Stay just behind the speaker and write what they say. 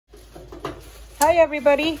Hi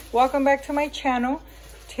everybody, welcome back to my channel.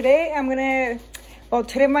 Today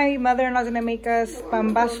today my mother-in-law is gonna make us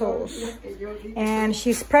pambazos. And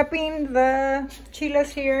she's prepping the chiles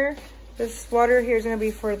here. This water here is gonna be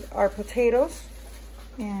for our potatoes.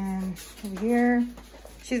 And over here,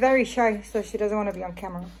 she's very shy, so she doesn't want to be on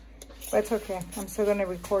camera. But it's okay, I'm still gonna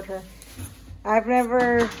record her. I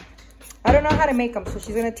don't know how to make them, so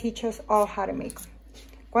she's gonna teach us all how to make them.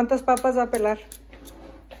 ¿Cuántas papas va a pelar?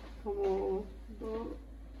 Como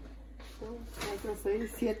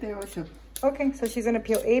 6, 7, 8. Okay, so she's gonna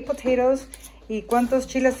peel 8 potatoes. ¿Y cuántos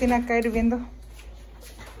chiles tiene acá hirviendo?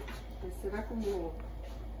 Será como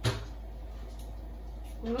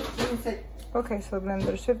unos 15. Okay, so then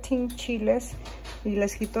there's 15 chiles. ¿Y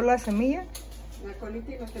les quitó la semilla? La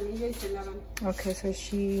colita y la semilla y se lavan. Okay, so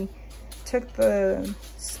she took the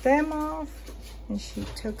stem off and she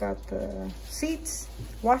took out the seeds,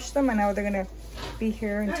 washed them, and now they're gonna be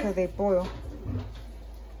here until they boil.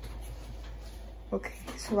 Okay,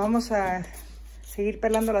 so vamos a seguir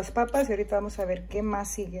pelando las papas y ahorita vamos a ver qué más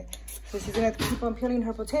sigue. So she's gonna keep on peeling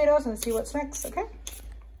her potatoes and see what's next, okay?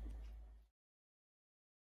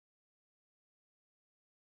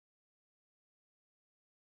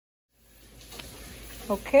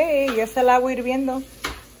 Okay, ya está el agua hirviendo.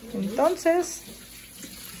 Entonces,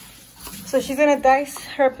 so she's gonna dice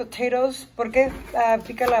her potatoes. ¿Por qué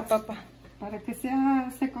pica la papa? Para que se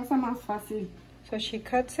cosa más fácil. So she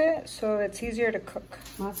cuts it so it's easier to cook.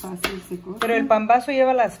 Más fácil se cosa. Pero el pambazo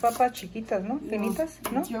lleva las papas chiquitas, ¿no? Finitas,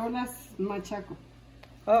 ¿no? Yo las machaco.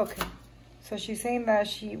 Oh, okay. So she's saying that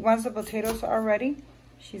once the potatoes are ready,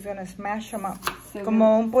 she's gonna smash them up.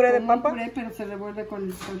 Como un puré de papa? Un puré, pero se revuelve con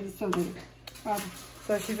el chorizo de papa.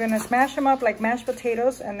 So she's gonna smash them up like mashed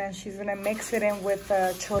potatoes, and then she's gonna mix it in with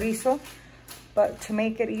chorizo. But to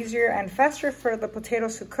make it easier and faster for the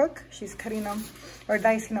potatoes to cook, she's cutting them or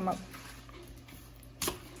dicing them up.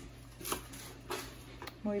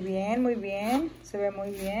 Muy bien, muy bien. Se ve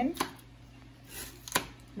muy bien.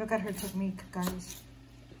 Look at her technique, guys.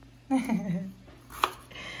 I'm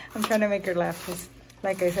trying to make her laugh because,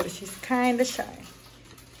 like I said, she's kind of shy.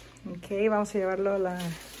 Okay, vamos a llevarlo a la...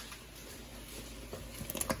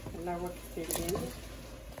 El agua que se viene.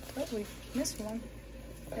 Oh, we missed one.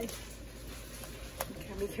 Okay.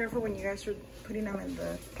 Be careful when you guys are putting them in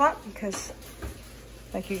the pot because,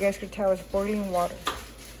 like you guys could tell, it's boiling water.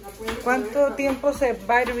 ¿Cuánto tiempo se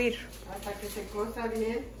va a hervir? Hasta que se cosa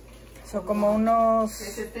bien. So como unos... Que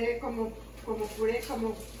se esté como puré,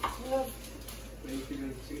 como unos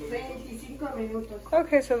 25 minutos.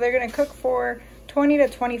 Okay, so they're going to cook for 20 to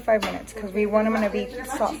 25 minutes because we want them to be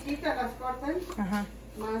soft.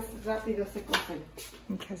 Más rápido se cocen.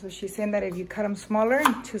 Okay, so she's saying that if you cut them smaller,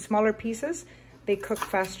 into smaller pieces, they cook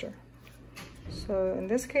faster. So in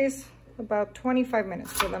this case, about 25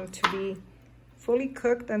 minutes for them to be fully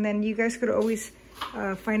cooked. And then you guys could always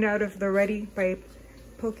find out if they're ready by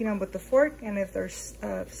poking them with the fork. And if they're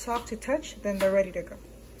soft to touch, then they're ready to go.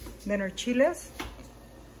 Then our chiles,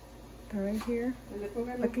 they're right here,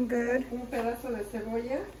 looking good. Un pedazo de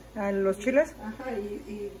cebolla. Los chiles? Ajá,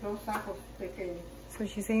 y 2 ajos pequeños. So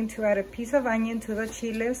she's saying to add a piece of onion to the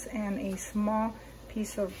chiles and a small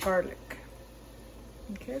piece of garlic.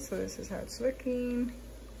 Okay, so this is how it's looking.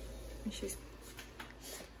 And she's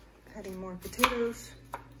cutting more potatoes.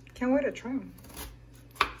 Can't wait to try them.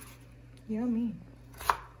 Yummy.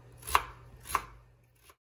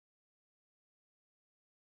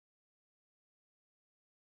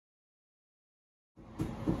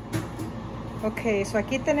 Ok, so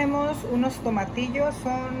aquí tenemos unos tomatillos.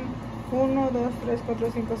 Son 1, 2, 3,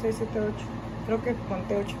 4, 5, 6, 7, 8. Creo que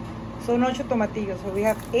conté 8. Son 8 tomatillos. So we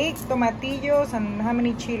have 8 tomatillos and how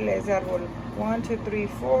many chiles de árbol? 1, 2, 3,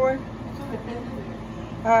 4.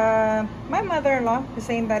 My mother-in-law is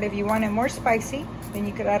saying that if you want it more spicy, then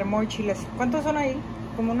you could add more chiles. ¿Cuántos son ahí?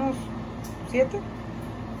 ¿Como unos 7?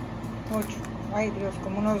 8. Ay Dios,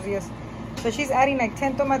 como unos 10. So she's adding like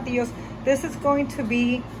 10 tomatillos. This is going to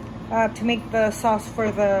be to make the sauce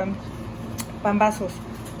for the pambazos.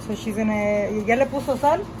 So she's gonna... ¿Ya le puso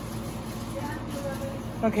sal?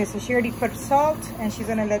 Okay, so she already put salt and she's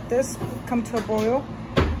gonna let this come to a boil.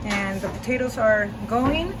 And the potatoes are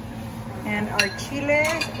going and our chile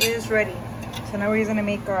is ready. So now we're gonna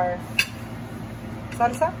make our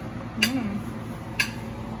salsa.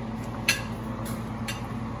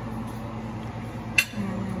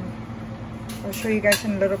 I'll show you guys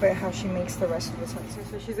in a little bit how she makes the rest of the salsa.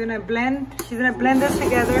 So she's gonna blend this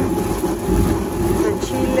together. The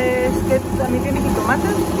chiles, ¿también tiene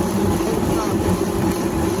jitomates?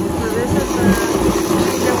 So this is the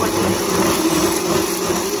chile guajillo.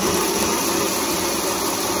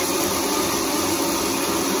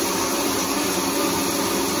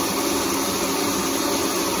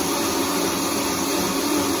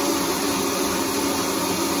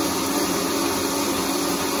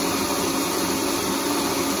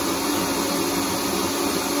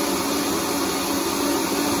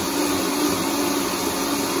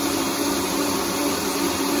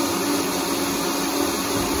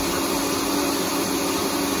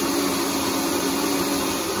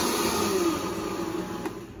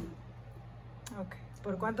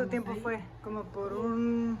 ¿Por cuánto tiempo fue? Como por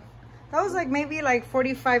un... That was like maybe like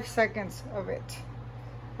 45 seconds of it.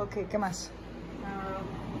 Okay, ¿qué más?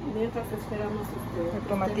 Mientras esperamos The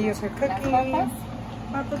tomatillos are cooking.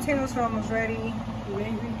 Our potatoes are almost ready.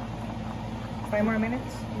 Maybe. 5 more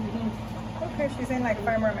minutes? Okay, she's in like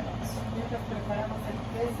 5 more minutes. Mientras preparamos el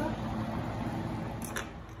queso.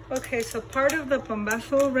 Okay, so part of the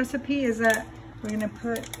Pambazo recipe is that we're gonna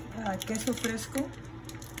put queso fresco.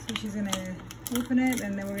 So she's gonna open it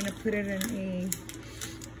and then we're gonna put it in a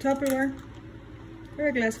Tupperware or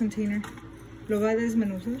a glass container. Lo va a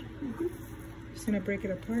desmenuzar. Just gonna break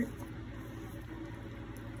it apart.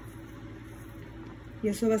 Y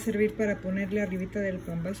eso va a servir para ponerle arribita del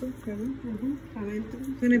Pambazo, ¿verdad? Adentro.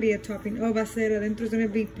 It's gonna be a topping. Oh, va a ser adentro. It's gonna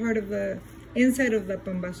be part of the inside of the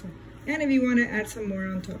Pambazo. And if you want to add some more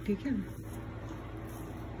on top, you can.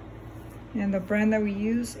 And the brand that we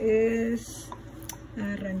use is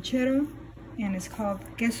Ranchero, and it's called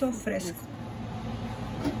Queso Fresco.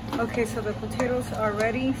 Okay, so the potatoes are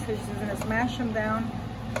ready. So she's gonna smash them down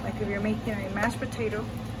like if you're making a mashed potato.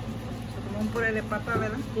 So como un puré de papa,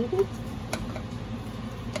 ¿verdad?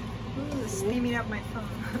 Ooh, steaming up my phone.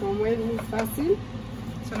 Como es muy fácil.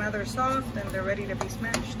 So now they're soft and they're ready to be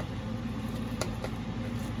smashed.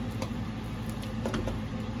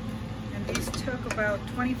 And these took about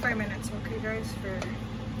 25 minutes, okay guys, for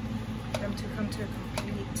them to come to a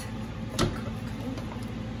complete cook.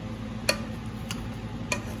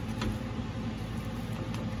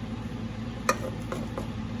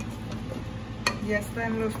 Ya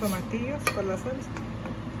están los tomatillos para la salsa.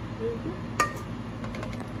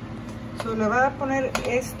 So, ¿le va a poner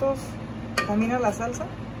estos también a la salsa?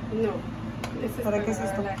 No. Ese ¿Para es qué es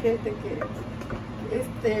esto? la gente que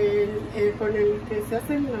con el que se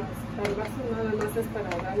hacen los pambazos nada más es para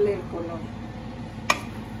darle el color.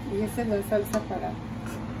 Y esa es la salsa para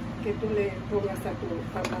que tú le pongas a tu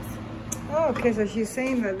pambazo. Oh, okay, so she's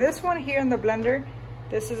saying that this one here in the blender,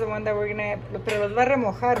 this is the one that we're gonna, pero los va a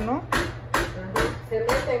remojar, ¿no?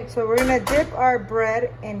 So we're gonna dip our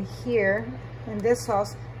bread in here, in this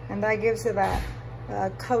sauce, and that gives it that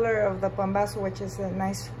color of the pambazo, which is a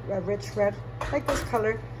nice rich red, like this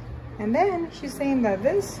color. And then she's saying that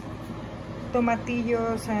this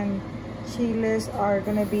tomatillos and chiles are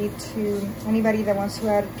gonna be to anybody that wants to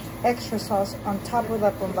add extra sauce on top of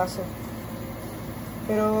the pambazo.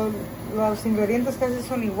 Pero los ingredientes casi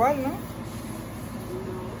son igual, ¿no?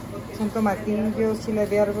 Son tomatillos, chile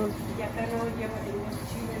de árbol.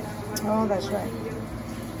 Oh, that's right.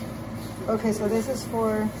 Okay, so this is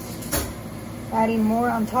for adding more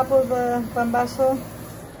on top of the pambazo.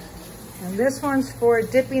 And this one's for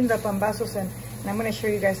dipping the pambazos in. And I'm going to show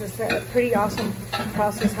you guys. It's a pretty awesome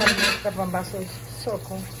process how to make the pambazos. So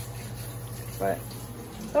cool. But,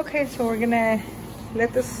 okay, so we're going to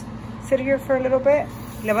let this sit here for a little bit.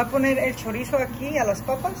 ¿Le va a poner el chorizo aquí a las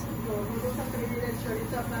papas?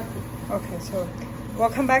 Okay, so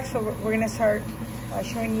welcome back. So we're going to start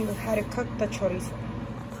showing you how to cook the chorizo.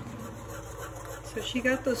 So she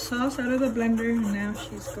got the sauce out of the blender, and now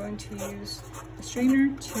she's going to use a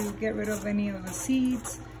strainer to get rid of any of the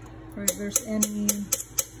seeds or if there's any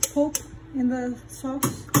pulp in the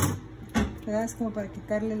sauce. Es como para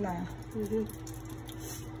quitarle la...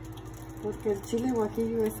 Porque el chile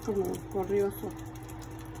guajillo es como corrioso.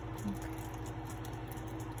 Okay.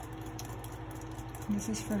 This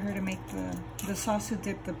is for her to make the sauce to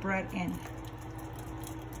dip the bread in.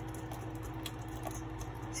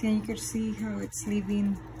 See, you can see how it's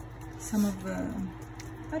leaving some of the,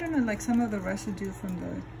 I don't know, like some of the residue from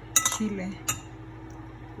the chile.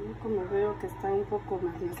 Como veo que está un poco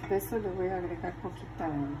más espeso, le voy a agregar poquita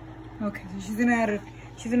agua. Okay, so she's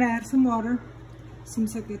gonna add some water.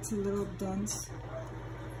 Seems like it's a little dense.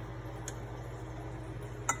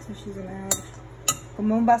 So she's gonna add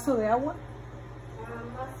como un vaso de agua.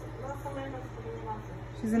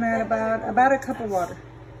 She's gonna add about a cup of water.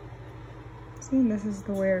 See, this is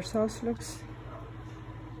the way our sauce looks.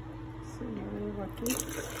 So,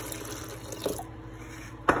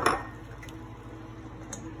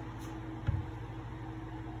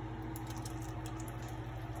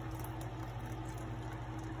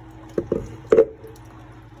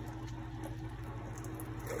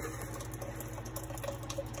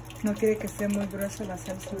 no quiere que esté muy gruesa la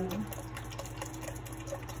salsa, ¿no?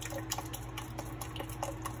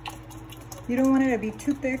 You don't want it to be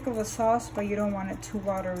too thick of a sauce, but you don't want it too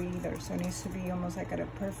watery either. So it needs to be almost like at a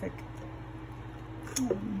perfect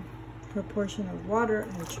proportion of water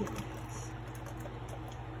and chili.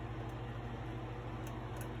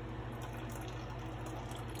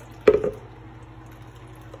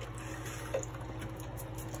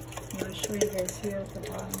 I'll show you guys here at the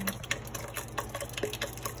bottom.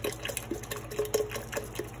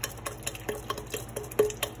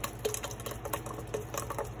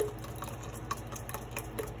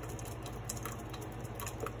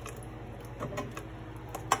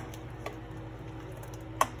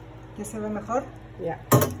 se ve mejor? Yeah.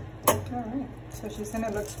 Alright, so she's saying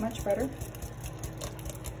it looks much better.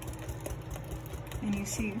 And you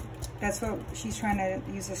see, that's what she's trying to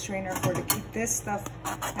use a strainer for, to keep this stuff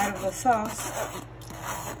out of the sauce.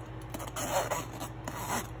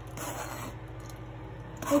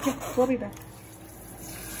 Okay, we'll be back.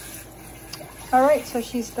 Alright, so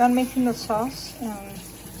she's done making the sauce.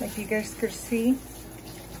 Like you guys could see,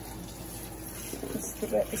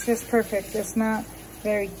 it's just perfect. It's not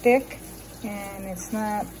very thick and it's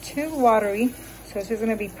not too watery. So it's just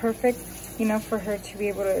gonna be perfect, you know, for her to be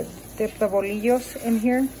able to dip the bolillos in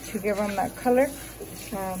here to give them that color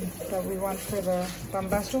that we want for the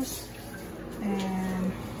pambazos.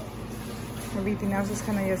 And everything else is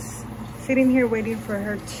kind of just sitting here waiting for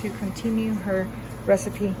her to continue her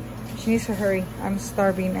recipe. She needs to hurry. I'm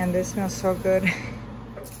starving and this smells so good.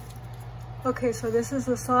 Okay, so this is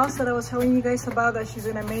the sauce that I was telling you guys about that she's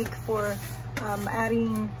gonna make for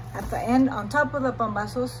adding at the end on top of the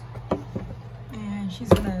pambazos. And she's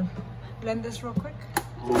gonna blend this real quick.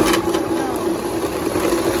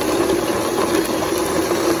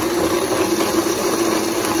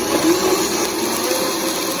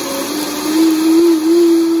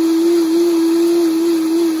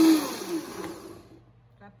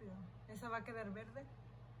 Rápido. Esa va a quedar verde.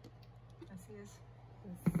 Así es.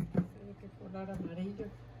 Tiene que colar amarillo.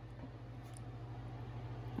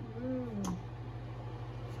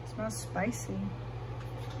 Smells spicy.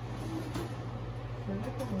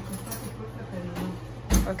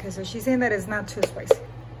 Okay, so she's saying that it's not too spicy.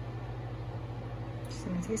 She's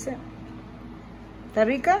gonna taste it. ¿Está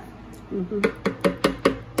rica?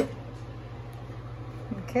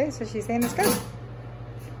 Okay, so she's saying it's good.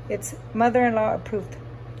 It's mother-in-law approved.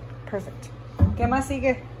 Perfect. ¿Qué más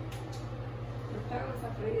sigue?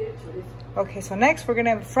 Okay, so next we're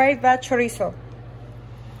gonna fry that chorizo.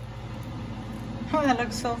 Oh, that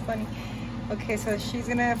looks so funny. Okay, so she's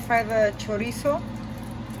gonna fry the chorizo.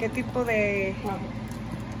 ¿Qué tipo de...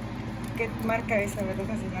 ¿Qué marca es? A ver,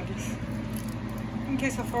 déjame enseñarles. Okay,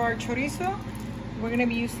 so for our chorizo, we're gonna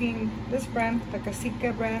be using this brand, the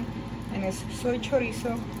Cacique brand, and it's soy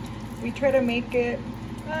chorizo. We try to make it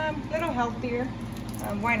a little healthier.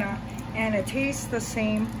 Why not? And it tastes the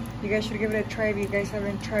same. You guys should give it a try if you guys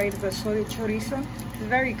haven't tried the soy chorizo. It's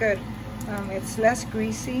very good. It's less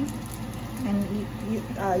greasy, and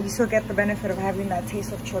you still get the benefit of having that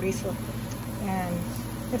taste of chorizo, and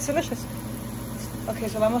it's delicious. Okay,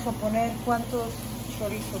 so vamos a poner cuantos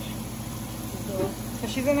chorizos. So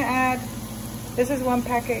she's gonna add, this is one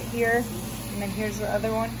packet here, and then here's the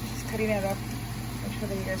other one. She's cutting it up. Make sure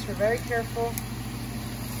that you guys are very careful.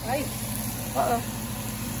 Ay, uh-oh.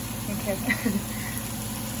 Okay.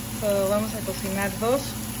 So vamos a cocinar dos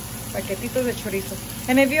paquetitos de chorizo.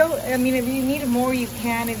 And if you need more, you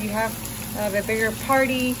can. If you have a bigger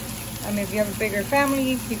party, if you have a bigger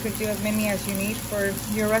family, you could do as many as you need for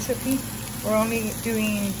your recipe. We're only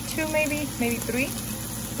doing 2, maybe 3.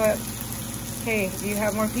 But hey, if you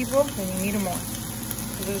have more people, then you need more.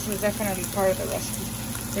 So this is definitely part of the recipe.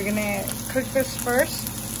 We're gonna cook this first,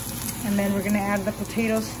 and then we're gonna add the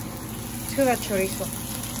potatoes to that chorizo.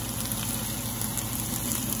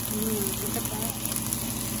 Look at that.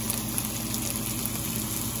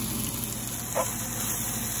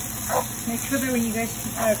 Make sure that when you guys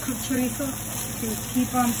cook chorizo, to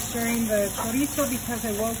keep on stirring the chorizo because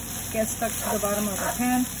it will get stuck to the bottom of the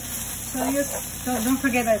pan. So just don't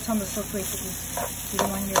forget that it's on the stove basically. You don't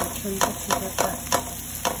want your chorizo to get that.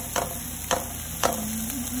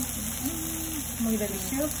 Muy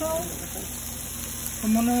delicioso.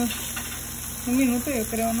 Como un minuto yo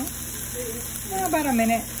creo, ¿no? About a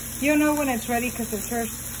minute. You'll know when it's ready because it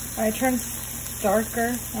turns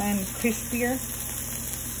darker and crispier.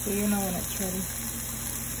 So you know when it's ready.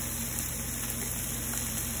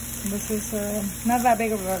 This is not that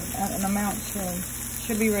big of an amount, so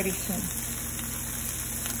should be ready soon.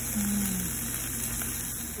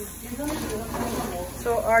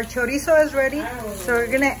 So our chorizo is ready. So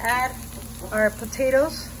we're gonna add our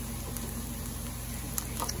potatoes.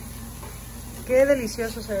 Qué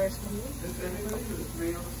delicioso se ve esto.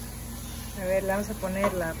 A ver, le vamos a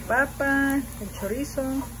poner la papa, el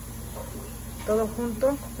chorizo, todo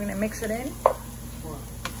junto. We're gonna mix it in.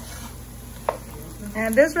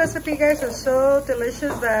 And this recipe, guys, is so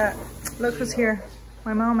delicious that look who's here.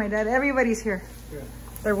 My mom, my dad, everybody's here.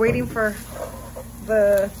 They're waiting for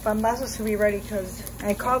the pambazos to be ready because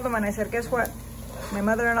I called them and I said, guess what? My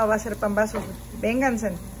mother-in-law va a hacer pambazos.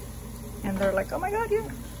 Vénganse. And they're like, oh my God, yeah.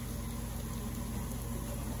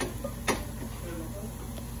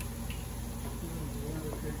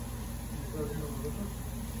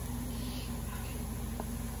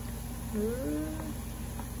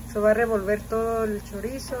 So va a revolver todo el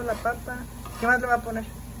chorizo, la papa. ¿Qué más le va a poner?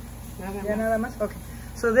 Nada más. Okay.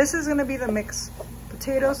 So this is gonna be the mix: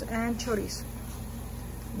 potatoes and chorizo.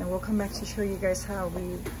 And then we'll come back to show you guys how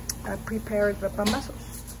we prepared the pambazos.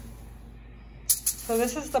 So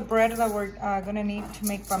this is the bread that we're gonna need to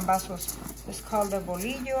make pambazos. It's called the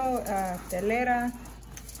bolillo, telera.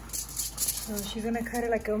 So she's gonna cut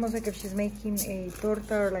it like almost like if she's making a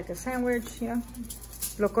torta or like a sandwich, you know.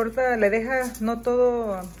 Lo corta, le deja no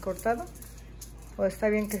todo cortado. O está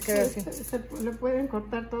bien que quede así. Le pueden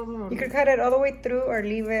cortar todo. You could cut it all the way through or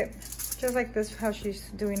leave it just like this, how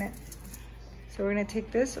she's doing it. So we're gonna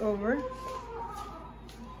take this over.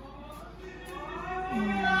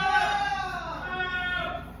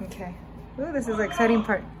 Okay. Ooh, this is the exciting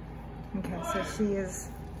part. Okay, so she is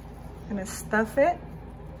gonna stuff it.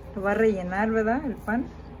 Lo va a rellenar, ¿verdad? El pan.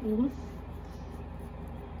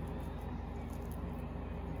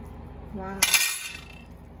 Wow.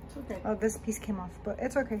 Okay. Oh, this piece came off, but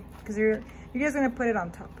it's okay because you're just gonna put it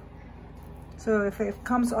on top. So if it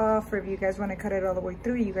comes off, or if you guys want to cut it all the way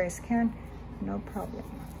through, you guys can, no problem.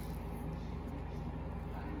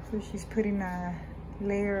 So she's putting a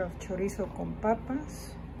layer of chorizo con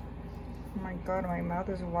papas. Oh my god, my mouth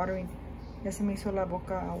is watering. Ya se me hizo la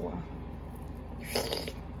boca agua.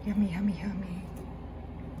 Yummy, yummy, yummy.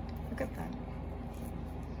 Look at that.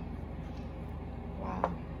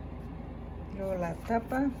 Wow. Luego la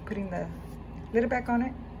tapa, putting the lid back on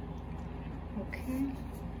it. Okay.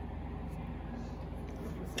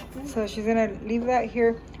 So she's gonna leave that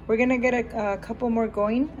here. We're gonna get a couple more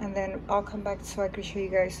going, and then I'll come back so I can show you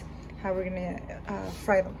guys how we're gonna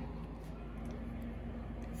fry them.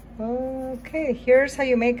 Okay, here's how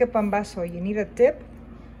you make a pambazo. You need a dip,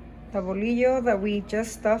 the bolillo that we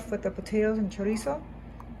just stuffed with the potatoes and chorizo,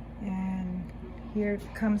 and here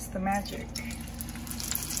comes the magic.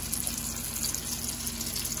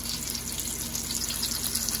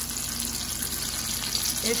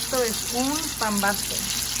 Esto es un pambazo.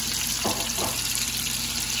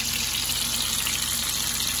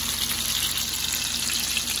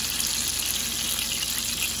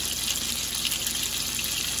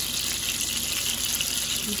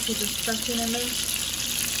 You see the stuffing in there?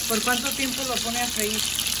 ¿Por cuánto tiempo lo pone a freír?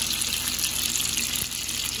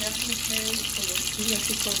 Ya se sí,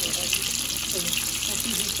 así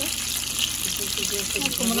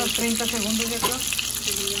como unos 30 segundos, yo creo.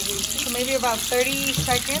 So maybe about 30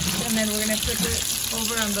 seconds, and then we're going to put it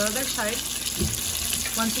over on the other side.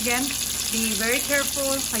 Once again, be very careful.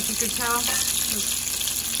 Like you could tell,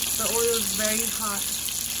 the oil is very hot.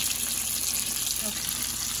 Okay.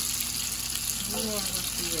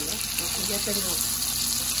 Ya tengo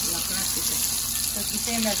la práctica. So she's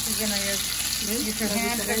saying that she's going to use her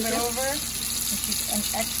hand, flip it over, and she's an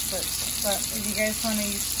expert. But if you guys want to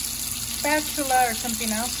use spatula or something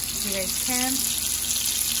else, you guys can.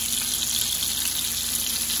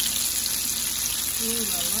 Ooh la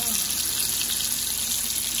la.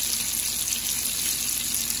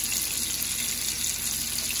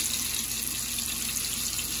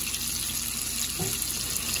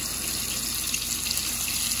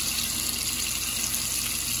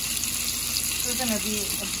 This is going to be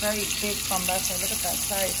a very big pambazo. Look at that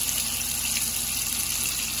size.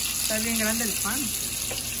 Está bien grande el pan.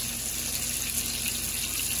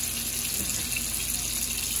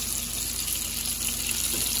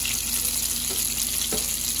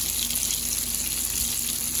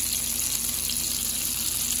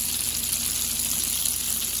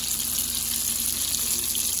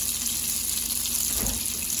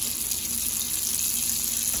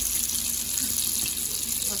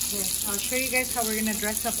 Okay, I'll show you guys how we're gonna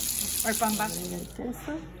dress up our pambazo.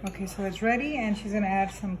 Okay, so it's ready, and she's gonna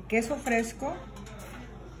add some queso fresco.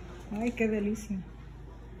 Ay, qué delicia.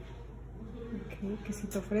 Okay,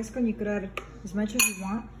 quesito fresco, and you could add as much as you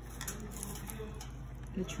want.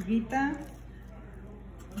 Lechuguita.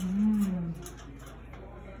 Oh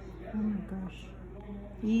my gosh.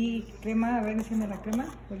 Y crema, a ver, enciende la crema,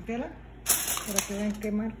 volteala, para que vean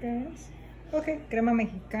qué marca es. Ok, crema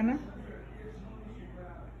mexicana.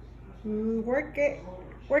 Work it,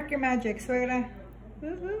 work your magic, suegra.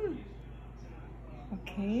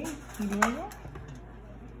 Ok, y luego,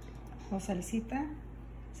 la salsita.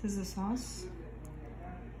 This is the sauce.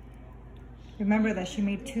 Remember that she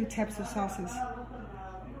made 2 types of sauces.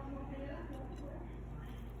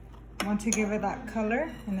 One to give it that color,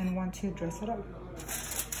 and then one to dress it up.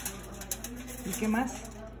 ¿Y qué más?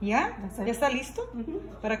 ¿Ya? ¿Ya está listo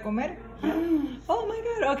para comer? Oh my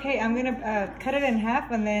god, okay, I'm gonna cut it in half,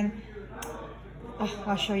 and then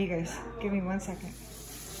I'll show you guys. Give me 1 second.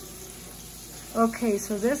 Okay,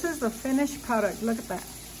 so this is the finished product. Look at that.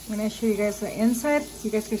 I'm gonna show you guys the inside.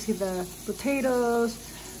 You guys can see the potatoes,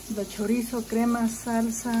 the chorizo, crema,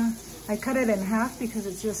 salsa. I cut it in half because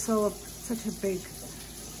it's just such a big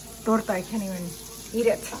torta, I can't even eat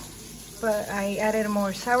it. But I added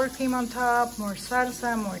more sour cream on top, more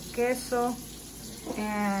salsa, more queso.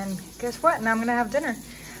 And guess what? Now I'm gonna have dinner.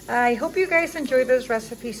 I hope you guys enjoyed this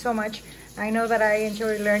recipe so much. I know that I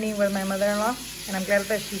enjoyed learning with my mother-in-law, and I'm glad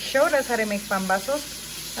that she showed us how to make pambazos.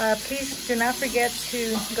 Please do not forget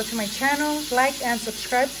to go to my channel, like and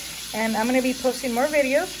subscribe, and I'm gonna be posting more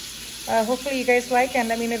videos. Hopefully you guys like, and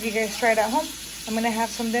let me know if you guys try it at home. I'm gonna have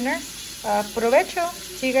some dinner. Provecho.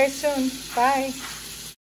 See you guys soon. Bye.